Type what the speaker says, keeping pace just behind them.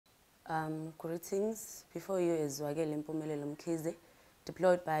Greetings. Before you is Zwakele Mpumelelo Mkhize,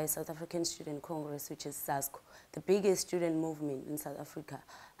 deployed by South African Student Congress, which is SASCO, the biggest student movement in South Africa.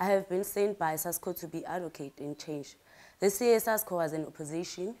 I have been sent by SASCO to be advocate in change. This year SASCO was in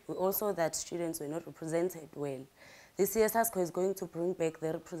opposition. We also that students were not represented well. This year SASCO is going to bring back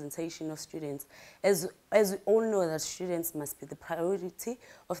the representation of students. As we all know that students must be the priority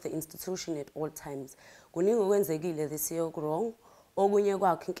of the institution at all times. Kuningi okwenzekile this year wrong. Okunye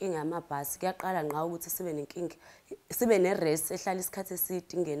kwakho inkinga yamabhasi kuyaqala nqa ukuthi sibe nerest ehlala isikhathi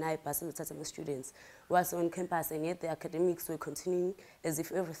eside ingenayo ibhasi elothatha ama-students was on campus, and yet the academics were continuing as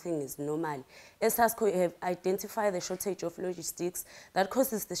if everything is normal. As SASCO have identified the shortage of logistics that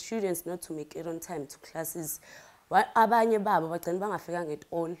causes the students not to make it on time to classes. Abanye babo bagcina bangafikanga at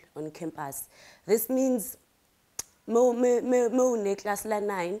all on campus. This means une class la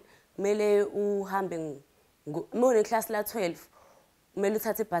 9 mele uhambe une class la 12 mele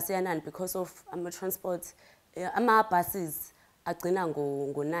uthathe ibhasi ya9 because of ama-transport ama-buses agcina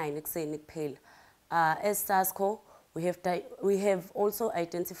ngo-9 ekuseni kuphela. As SASCO, we have also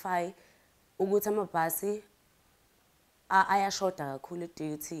identified ukuthi amabhasi ayashoda kakhulu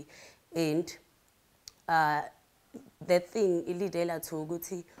e-DUT, and that thing ilidela to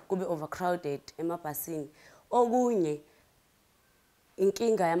ukuthi kube overcrowded emabhasini. Okunye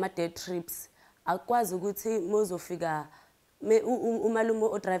inkinga yama-day trips akwazi ukuthi mozofika umalume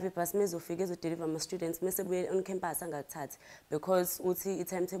o-drive ibhasi mezofika ezodeliver ama-students mese buye on campus angathathi because uthi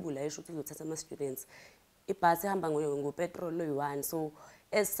i-timetable ayisho ukuthi uzothatha ama-students. Ibhasi ihamba ngopetrol oyi-1. So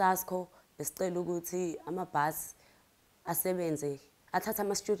as SASCO besicela ukuthi amabhasi asebenze athatha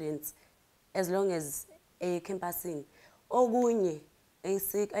ama-students as long as campusini. Okunye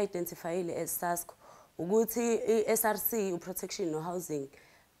esik-identifyile as SASCO ukuthi i-SRC, protection no housing,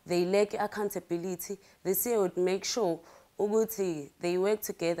 they lack accountability. This year would make sure ukuthi they work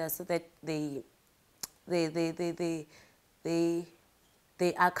together so that they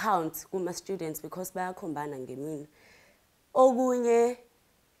account kuma-students because bayakhombana ngemini. Okunye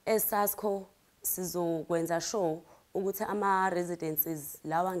SASCO sizokwenza sure ukuthi ama-residences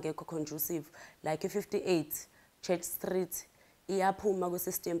lawa ngekho conducive, like i-58 Church Street iyaphuma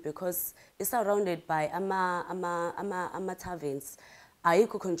kwi-system because it's surrounded by ama-taverns.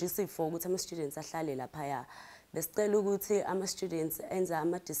 Ayikho conducive for ukuthi ama-students ahlale laphaya. Besicela ukuthi ama-students enza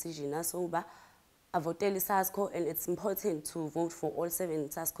ama-decision asoba avotele SASCO, and it's important to vote for all 7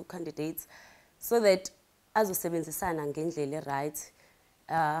 SASCO candidates so that azosebenzisana ngendlela e-right.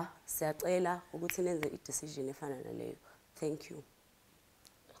 Siyacela ukuthi nenze i-decision efana naleyo. Thank you.